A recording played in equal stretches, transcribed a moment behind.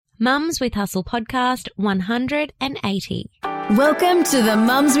Mums with Hustle podcast 180. Welcome to the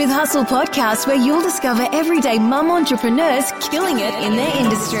Mums with Hustle podcast, where you'll discover everyday mum entrepreneurs killing it in their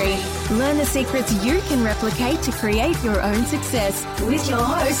industry. Learn the secrets you can replicate to create your own success with your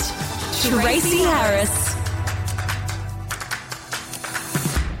host, Tracy Harris.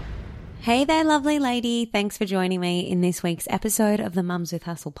 Hey there, lovely lady. Thanks for joining me in this week's episode of the Mums with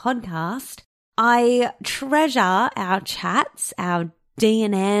Hustle podcast. I treasure our chats, our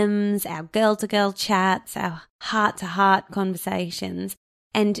D&Ms, our girl-to-girl chats, our heart-to-heart conversations.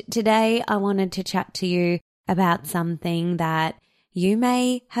 And today I wanted to chat to you about something that you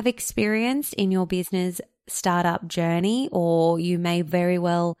may have experienced in your business startup journey, or you may very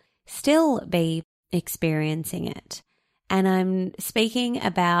well still be experiencing it. And I'm speaking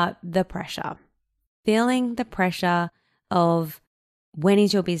about the pressure, feeling the pressure of when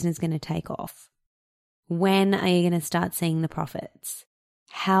is your business going to take off? When are you going to start seeing the profits?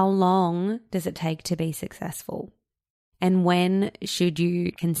 How long does it take to be successful? And when should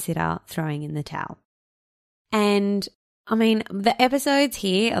you consider throwing in the towel? And I mean, the episodes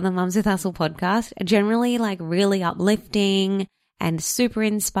here on the Mums with Hustle podcast are generally like really uplifting and super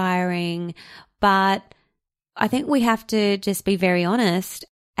inspiring, but I think we have to just be very honest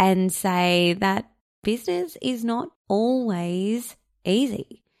and say that business is not always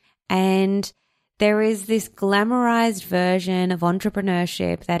easy. And there is this glamorized version of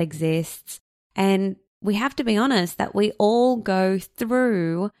entrepreneurship that exists. And we have to be honest that we all go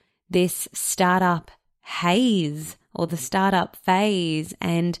through this startup haze or the startup phase.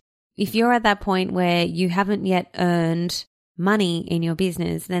 And if you're at that point where you haven't yet earned money in your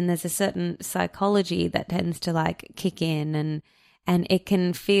business, then there's a certain psychology that tends to like kick in, and it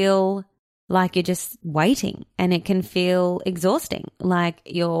can feel like you're just waiting, and it can feel exhausting. Like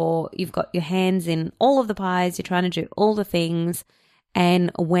you've got your hands in all of the pies, you're trying to do all the things,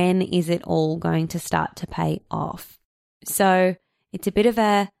 and when is it all going to start to pay off? So it's a bit of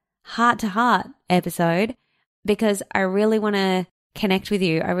a heart-to-heart episode because I really want to connect with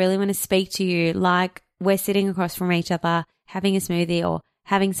you. I really want to speak to you like we're sitting across from each other, having a smoothie or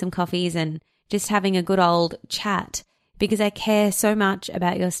having some coffees and just having a good old chat, because I care so much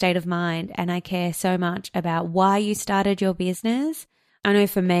about your state of mind, and I care so much about why you started your business. I know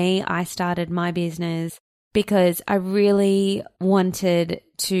for me, I started my business because I really wanted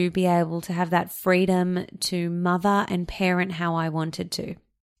to be able to have that freedom to mother and parent how I wanted to.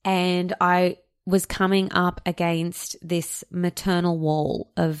 And I was coming up against this maternal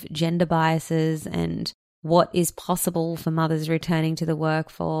wall of gender biases and what is possible for mothers returning to the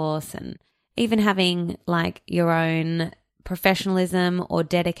workforce, and even having like your own professionalism or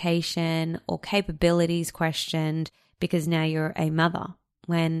dedication or capabilities questioned because now you're a mother,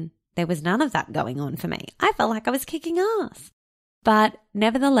 when there was none of that going on for me. I felt like I was kicking ass. But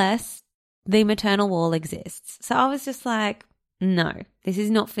nevertheless, the maternal wall exists. So I was just like, no, this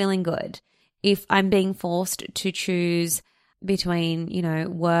is not feeling good. If I'm being forced to choose between,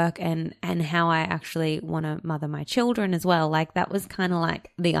 work and how I actually want to mother my children as well, like that was kind of like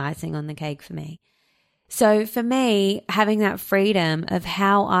the icing on the cake for me. So for me, having that freedom of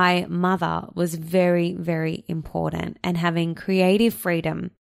how I mother was very, very important, and having creative freedom,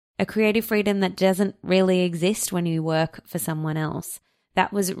 a creative freedom that doesn't really exist when you work for someone else.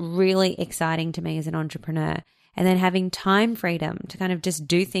 That was really exciting to me as an entrepreneur. And then having time freedom to kind of just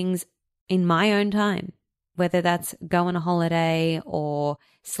do things in my own time, whether that's go on a holiday or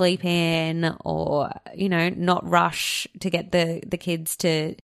sleep in or, not rush to get the kids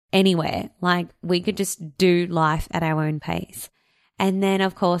to anywhere. Like we could just do life at our own pace. And then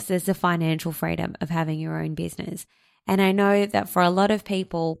of course there's the financial freedom of having your own business. And I know that for a lot of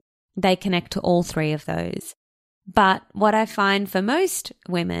people, they connect to all three of those. But what I find for most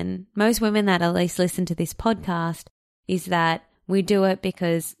women that at least listen to this podcast, is that we do it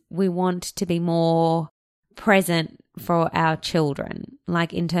because we want to be more present for our children,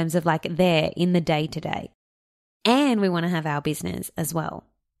 like in terms of like there in the day-to-day. And we want to have our business as well.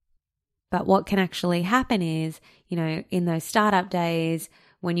 But what can actually happen is, in those startup days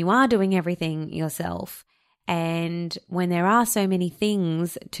when you are doing everything yourself, and when there are so many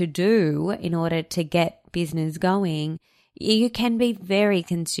things to do in order to get business going, you can be very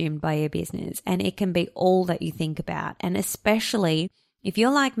consumed by your business, and it can be all that you think about. And especially if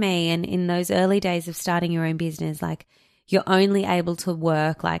you're like me, and in those early days of starting your own business, like you're only able to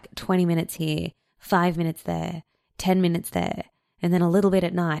work like 20 minutes here, 5 minutes there, 10 minutes there, and then a little bit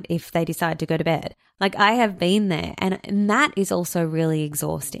at night if they decide to go to bed. Like I have been there, and that is also really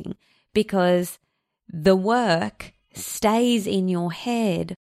exhausting because the work stays in your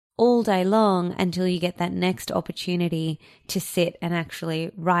head all day long until you get that next opportunity to sit and actually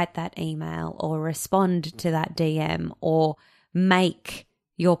write that email or respond to that DM or make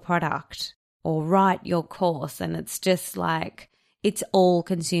your product or write your course. And it's just like, it's all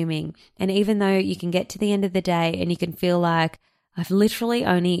consuming. And even though you can get to the end of the day and you can feel like, I've literally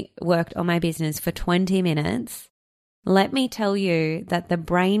only worked on my business for 20 minutes, let me tell you that the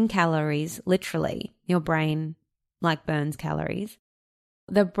brain calories, literally, your brain like burns calories,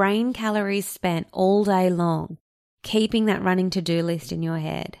 the brain calories spent all day long keeping that running to-do list in your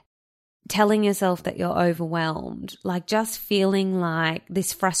head, telling yourself that you're overwhelmed, like just feeling like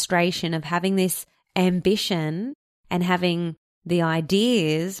this frustration of having this ambition and having the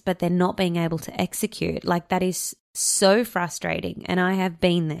ideas, but then not being able to execute. Like that is so frustrating. And I have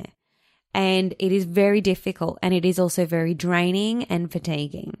been there. And it is very difficult. And it is also very draining and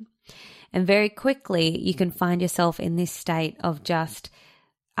fatiguing. And very quickly, you can find yourself in this state of just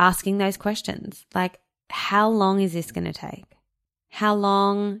asking those questions. Like, how long is this going to take? How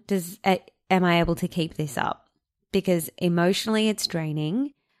long am I able to keep this up? Because emotionally it's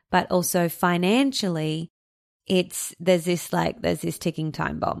draining, but also financially there's this ticking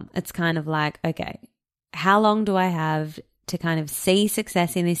time bomb. It's kind of like, okay, how long do I have to kind of see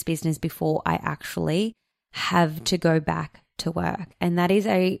success in this business before I actually have to go back to work? And that is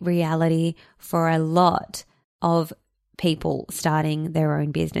a reality for a lot of people starting their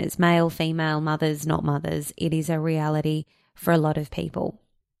own business, male, female, mothers, not mothers. It is a reality for a lot of people.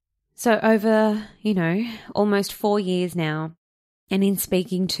 So over, almost 4 years now, and in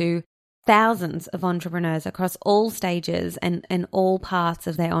speaking to thousands of entrepreneurs across all stages and all parts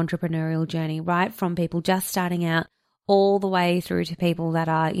of their entrepreneurial journey, right from people just starting out all the way through to people that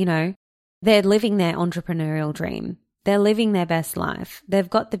are, they're living their entrepreneurial dream. They're living their best life. They've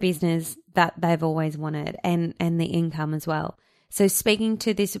got the business that they've always wanted and the income as well. So speaking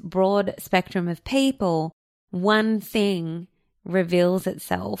to this broad spectrum of people, one thing reveals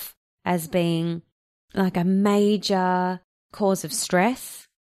itself as being like a major cause of stress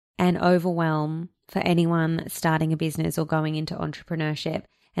and overwhelm for anyone starting a business or going into entrepreneurship.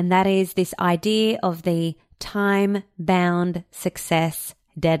 And that is this idea of the time-bound success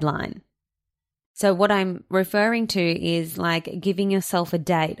deadline. So what I'm referring to is like giving yourself a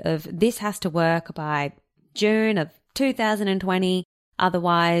date of this has to work by June of 2020.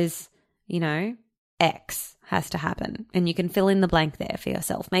 Otherwise, X has to happen. And you can fill in the blank there for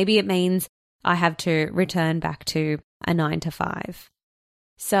yourself. Maybe it means I have to return back to a 9 to 5.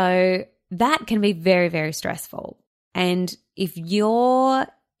 So that can be very, very stressful. And if you're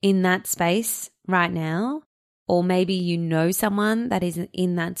in that space right now, or maybe you know someone that is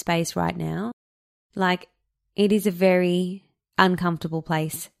in that space right now, like it is a very uncomfortable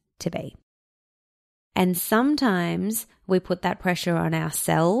place to be. And sometimes we put that pressure on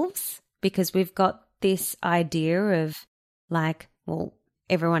ourselves because we've got this idea of like, well,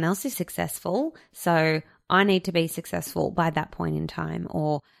 everyone else is successful, so I need to be successful by that point in time,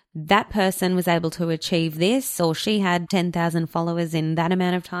 or that person was able to achieve this, or she had 10,000 followers in that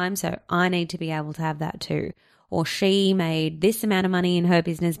amount of time, so I need to be able to have that too. Or she made this amount of money in her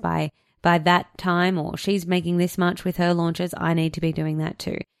business by that time, or she's making this much with her launches, I need to be doing that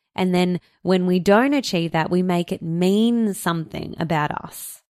too. And then when we don't achieve that, we make it mean something about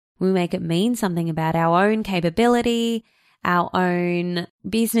us. We make it mean something about our own capability, our own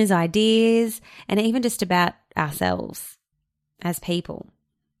business ideas, and even just about ourselves as people.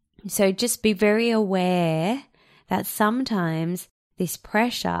 So just be very aware that sometimes this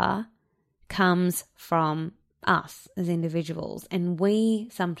pressure comes from us as individuals, and we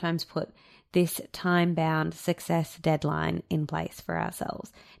sometimes put this time-bound success deadline in place for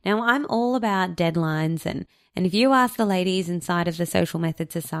ourselves. Now, I'm all about deadlines, and if you ask the ladies inside of the Social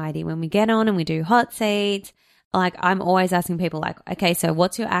Method Society, when we get on and we do hot seats, like I'm always asking people like, okay, so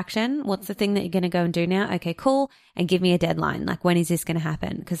what's your action? What's the thing that you're going to go and do now? Okay, cool. And give me a deadline. Like, when is this going to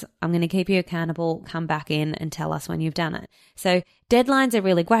happen? Because I'm going to keep you accountable. Come back in and tell us when you've done it. So deadlines are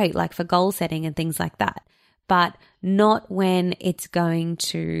really great, like for goal setting and things like that, but not when it's going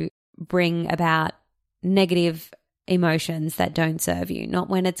to bring about negative emotions that don't serve you, not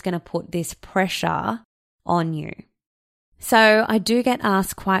when it's going to put this pressure on you. So I do get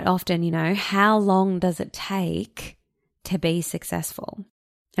asked quite often, how long does it take to be successful?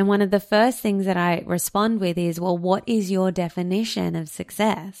 And one of the first things that I respond with is, well, what is your definition of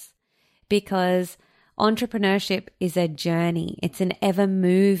success? Because entrepreneurship is a journey. It's an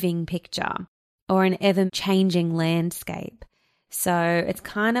ever-moving picture or an ever-changing landscape. So it's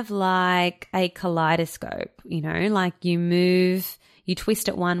kind of like a kaleidoscope, like you move You twist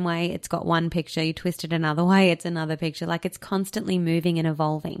it one way, it's got one picture. You twist it another way, it's another picture. Like it's constantly moving and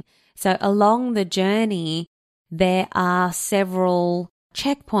evolving. So along the journey, there are several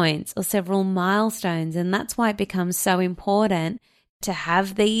checkpoints or several milestones. And that's why it becomes so important to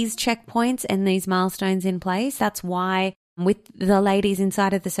have these checkpoints and these milestones in place. That's why with the ladies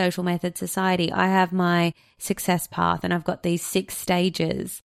inside of the Social Method Society, I have my success path and I've got these 6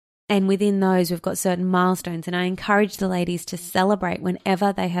 stages. And within those, we've got certain milestones. And I encourage the ladies to celebrate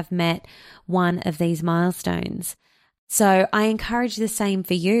whenever they have met one of these milestones. So I encourage the same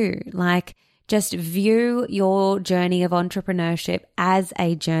for you. Like, just view your journey of entrepreneurship as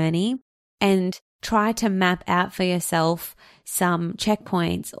a journey and try to map out for yourself some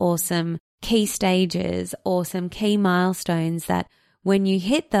checkpoints or some key stages or some key milestones that when you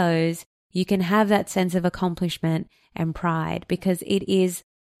hit those, you can have that sense of accomplishment and pride, because it is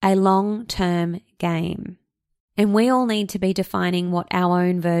a long-term game. And we all need to be defining what our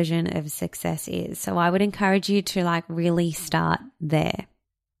own version of success is. So I would encourage you to really start there.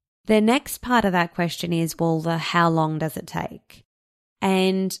 The next part of that question is, well, how long does it take?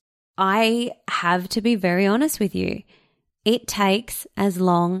 And I have to be very honest with you. It takes as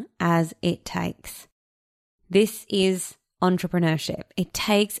long as it takes. This is entrepreneurship. It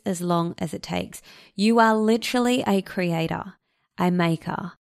takes as long as it takes. You are literally a creator, a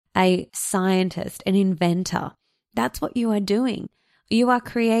maker, a scientist, an inventor. That's what you are doing. You are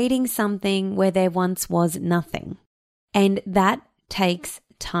creating something where there once was nothing. And that takes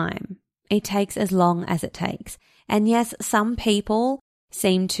time. It takes as long as it takes. And yes, some people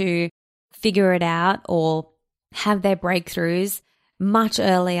seem to figure it out or have their breakthroughs much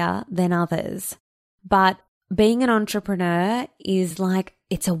earlier than others. But being an entrepreneur is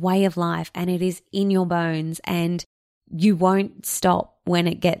it's a way of life, and it is in your bones, and you won't stop when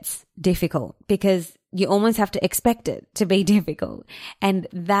it gets difficult, because you almost have to expect it to be difficult. And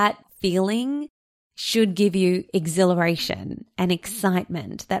that feeling should give you exhilaration and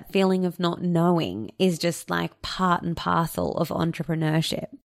excitement. That feeling of not knowing is just part and parcel of entrepreneurship.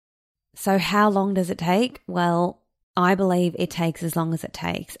 So how long does it take? Well, I believe it takes as long as it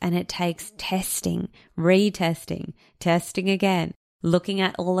takes, and it takes testing, retesting, testing again, looking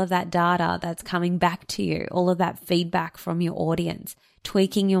at all of that data that's coming back to you, all of that feedback from your audience,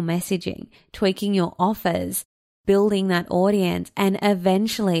 tweaking your messaging, tweaking your offers, building that audience, and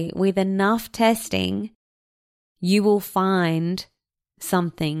eventually with enough testing, you will find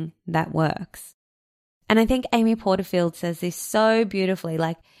something that works. And I think Amy Porterfield says this so beautifully.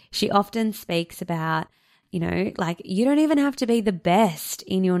 She often speaks about, you don't even have to be the best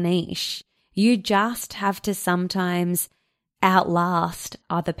in your niche. You just have to sometimes outlast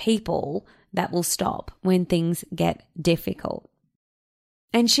other people that will stop when things get difficult.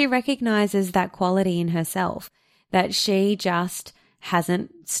 And she recognizes that quality in herself, that she just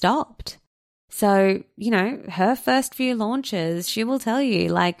hasn't stopped. So, her first few launches, she will tell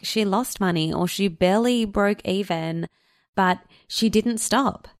you she lost money or she barely broke even, but she didn't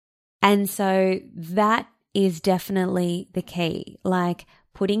stop. And so that is definitely the key,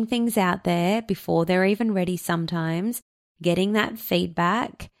 putting things out there before they're even ready sometimes, getting that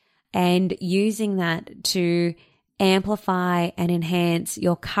feedback and using that to amplify and enhance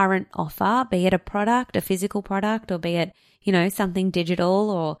your current offer, be it a product, a physical product, or be it, something digital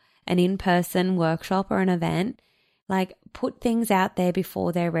or an in-person workshop or an event. Put things out there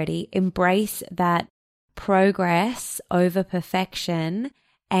before they're ready. Embrace that progress over perfection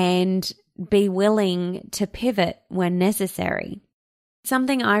and be willing to pivot when necessary.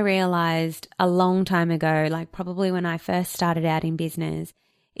 Something I realized a long time ago, probably when I first started out in business,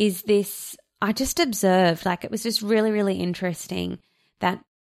 is this. I just observed, it was just really, really interesting that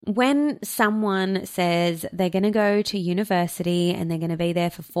when someone says they're going to go to university and they're going to be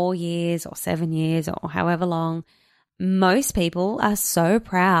there for 4 years or 7 years or however long, most people are so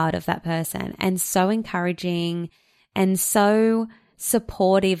proud of that person and so encouraging and so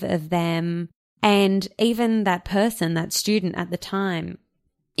supportive of them. And even that person, that student at the time,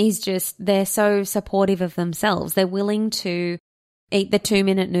 they're so supportive of themselves. They're willing to eat the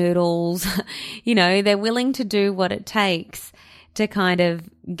 2-minute noodles, they're willing to do what it takes to kind of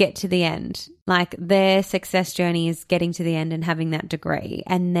get to the end. Their success journey is getting to the end and having that degree.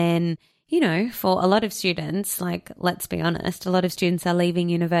 And then, for a lot of students, let's be honest, a lot of students are leaving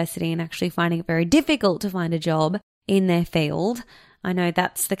university and actually finding it very difficult to find a job in their field. I know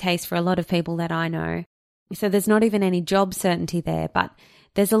that's the case for a lot of people that I know. So there's not even any job certainty there, but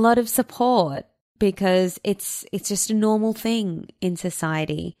there's a lot of support, because it's just a normal thing in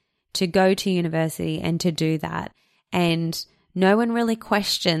society to go to university and to do that. And no one really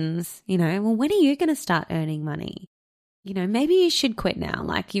questions, well, when are you going to start earning money? maybe you should quit now.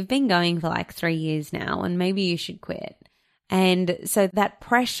 Like you've been going for like 3 years now and maybe you should quit. And so that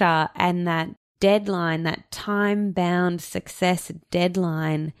pressure and that deadline, that time-bound success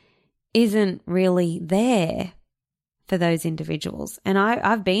deadline isn't really there for those individuals. And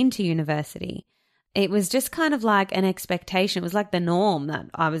I've been to university. It was just kind of like an expectation. It was like the norm that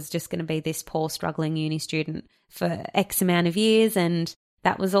I was just going to be this poor, struggling uni student for X amount of years, and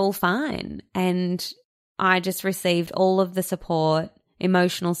that was all fine. And I just received all of the support,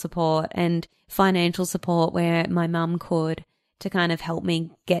 emotional support and financial support where my mum could to kind of help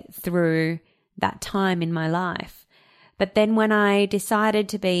me get through that time in my life. But then when I decided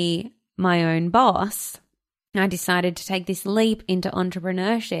to be my own boss, I decided to take this leap into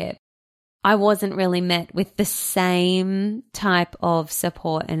entrepreneurship. I wasn't really met with the same type of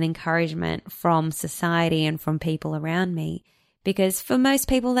support and encouragement from society and from people around me, because for most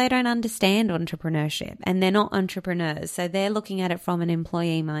people, they don't understand entrepreneurship and they're not entrepreneurs. So they're looking at it from an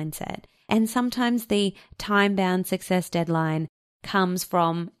employee mindset. And sometimes the time-bound success deadline comes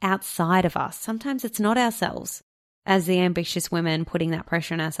from outside of us. Sometimes it's not ourselves as the ambitious women putting that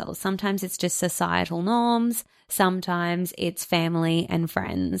pressure on ourselves. Sometimes it's just societal norms. Sometimes it's family and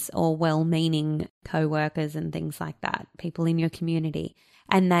friends or well-meaning co-workers and things like that, people in your community.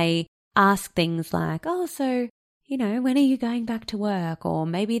 And they ask things like, oh, so, when are you going back to work? Or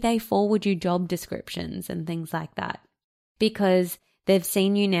maybe they forward you job descriptions and things like that because they've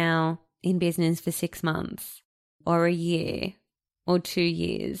seen you now in business for 6 months or a year or 2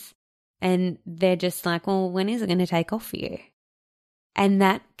 years. And they're just like, well, when is it going to take off for you? And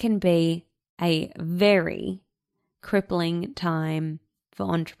that can be a very crippling time for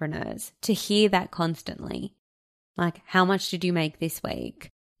entrepreneurs to hear that constantly. Like, how much did you make this week?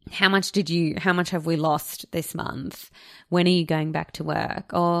 How much have we lost this month? When are you going back to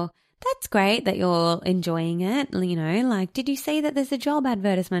work? Or that's great that you're enjoying it. Like, did you see that there's a job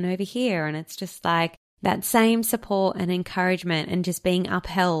advertisement over here? And it's just like that same support and encouragement and just being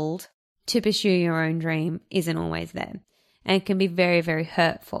upheld to pursue your own dream isn't always there. And it can be very, very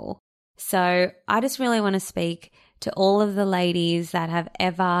hurtful. So I just really want to speak to all of the ladies that have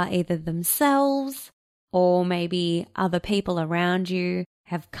ever either themselves or maybe other people around you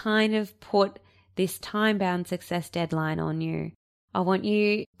have kind of put this time-bound success deadline on you. I want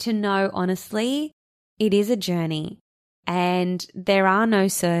you to know, honestly, it is a journey and there are no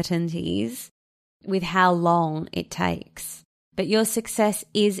certainties with how long it takes. But your success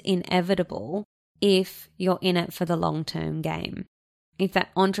is inevitable if you're in it for the long-term game. If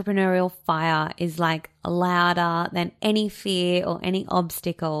that entrepreneurial fire is like louder than any fear or any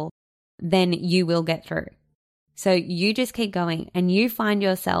obstacle, then you will get through. So you just keep going and you find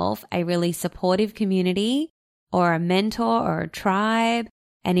yourself a really supportive community or a mentor or a tribe.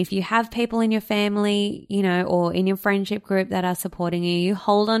 And if you have people in your family, or in your friendship group that are supporting you, you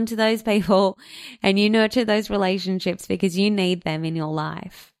hold on to those people and you nurture those relationships because you need them in your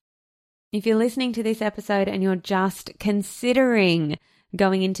life. If you're listening to this episode and you're just considering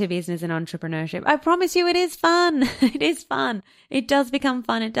going into business and entrepreneurship, I promise you it is fun. It is fun. It does become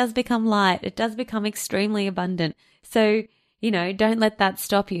fun. It does become light. It does become extremely abundant. So, don't let that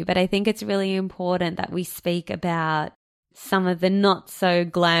stop you. But I think it's really important that we speak about some of the not so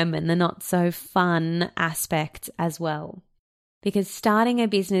glam and the not so fun aspects as well. Because starting a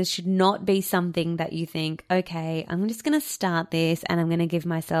business should not be something that you think, okay, I'm just going to start this and I'm going to give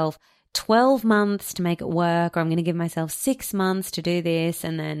myself 12 months to make it work, or I'm going to give myself 6 months to do this.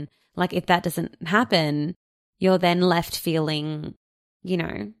 And then if that doesn't happen, you're then left feeling,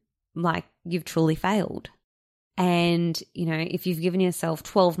 like you've truly failed. And, if you've given yourself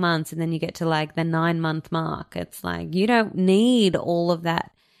 12 months and then you get to the 9-month mark, it's like you don't need all of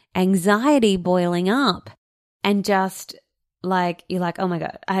that anxiety boiling up and just you're like, oh my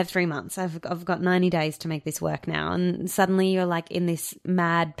God, I have 3 months. I've got 90 days to make this work now. And suddenly you're in this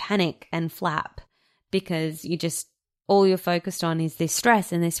mad panic and flap because all you're focused on is this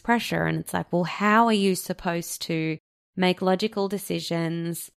stress and this pressure. And it's like, well, how are you supposed to make logical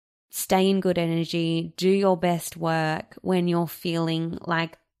decisions, stay in good energy, do your best work when you're feeling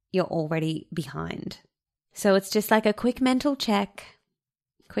like you're already behind? So it's just like a quick mental check.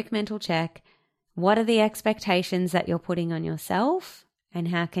 What are the expectations that you're putting on yourself and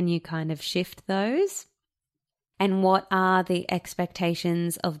how can you kind of shift those? And what are the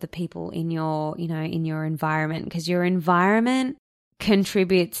expectations of the people in your, in your environment? Because your environment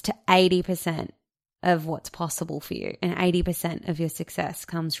contributes to 80% of what's possible for you, and 80% of your success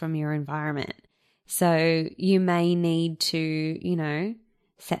comes from your environment. So you may need to,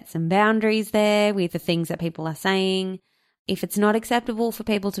 set some boundaries there with the things that people are saying. if it's not acceptable for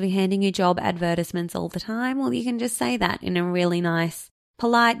people to be handing you job advertisements all the time, well, you can just say that in a really nice,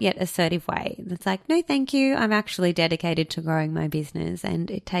 polite yet assertive way. It's like, no, thank you. I'm actually dedicated to growing my business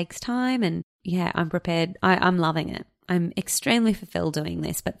and it takes time. And yeah, I'm prepared. I'm loving it. I'm extremely fulfilled doing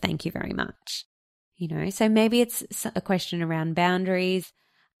this, but thank you very much. So maybe it's a question around boundaries,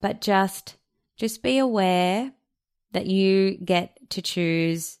 but just be aware that you get to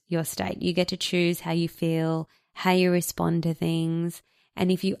choose your state. You get to choose how you feel, how you respond to things.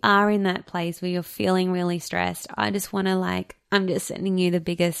 And if you are in that place where you're feeling really stressed, I just want to I'm just sending you the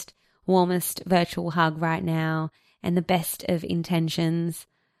biggest, warmest virtual hug right now and the best of intentions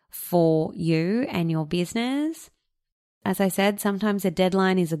for you and your business. As I said, sometimes a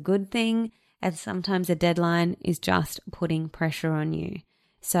deadline is a good thing, and sometimes a deadline is just putting pressure on you.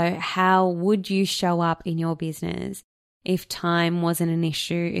 So how would you show up in your business if time wasn't an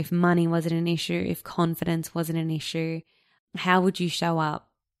issue, if money wasn't an issue, if confidence wasn't an issue? How would you show up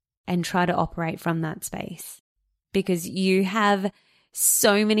and try to operate from that space? Because you have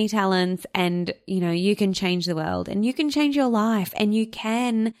so many talents and, you can change the world and you can change your life and you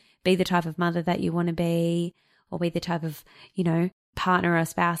can be the type of mother that you want to be or be the type of, partner or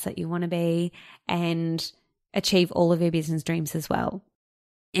spouse that you want to be and achieve all of your business dreams as well.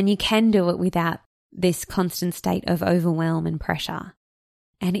 And you can do it without this constant state of overwhelm and pressure.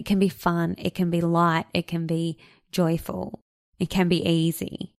 And it can be fun, it can be light, it can be joyful, it can be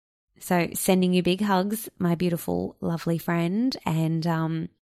easy. So sending you big hugs, my beautiful, lovely friend. And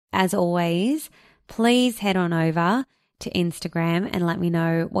as always, please head on over to Instagram and let me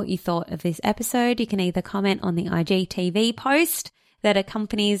know what you thought of this episode. You can either comment on the IGTV post that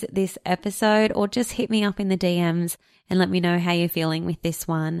accompanies this episode or just hit me up in the DMs and let me know how you're feeling with this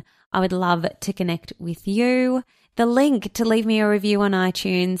one. I would love to connect with you. The link to leave me a review on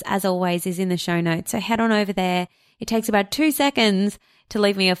iTunes, as always, is in the show notes. So head on over there. It takes about 2 seconds to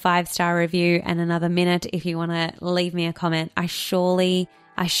leave me a 5-star review and another minute if you want to leave me a comment. I sure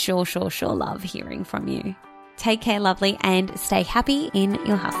love hearing from you. Take care, lovely, and stay happy in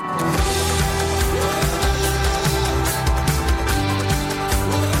your hustle.